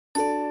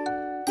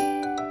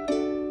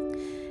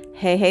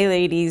Hey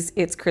ladies,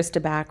 it's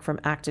Krista back from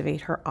Activate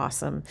Her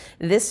Awesome.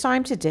 This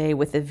time today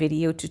with a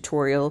video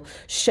tutorial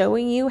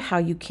showing you how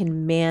you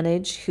can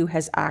manage who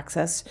has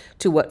access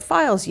to what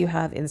files you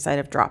have inside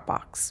of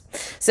Dropbox.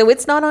 So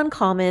it's not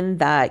uncommon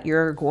that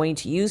you're going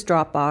to use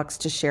Dropbox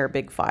to share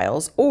big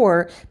files,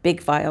 or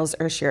big files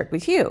are shared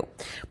with you.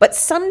 But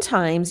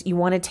sometimes you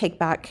want to take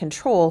back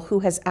control who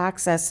has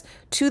access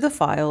to the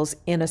files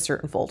in a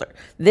certain folder.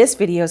 This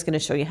video is going to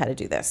show you how to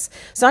do this.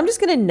 So I'm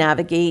just going to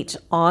navigate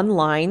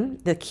online.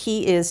 The key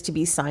is to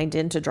be signed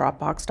into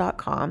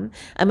Dropbox.com.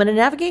 I'm going to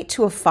navigate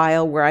to a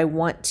file where I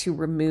want to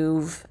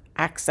remove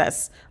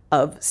access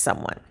of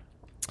someone.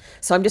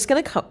 So I'm just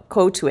going to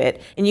go to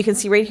it, and you can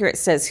see right here it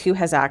says who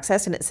has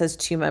access, and it says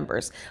 2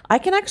 members. I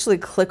can actually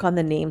click on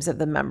the names of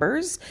the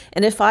members,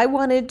 and if I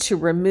wanted to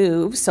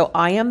remove, so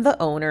I am the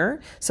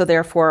owner, so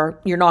therefore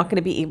you're not going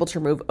to be able to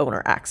remove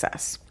owner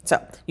access.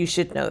 So you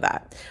should know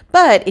that.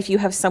 But if you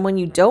have someone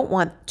you don't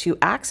want to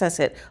access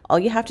it, all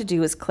you have to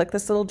do is click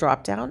this little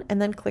drop down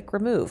and then click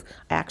remove.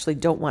 I actually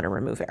don't want to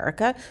remove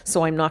Erica,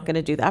 so I'm not going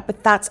to do that,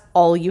 but that's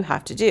all you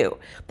have to do.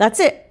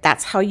 That's it.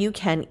 That's how you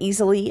can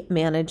easily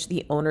manage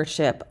the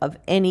ownership of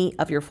any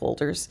of your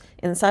folders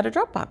inside of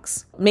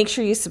Dropbox. Make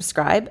sure you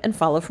subscribe and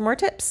follow for more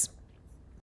tips.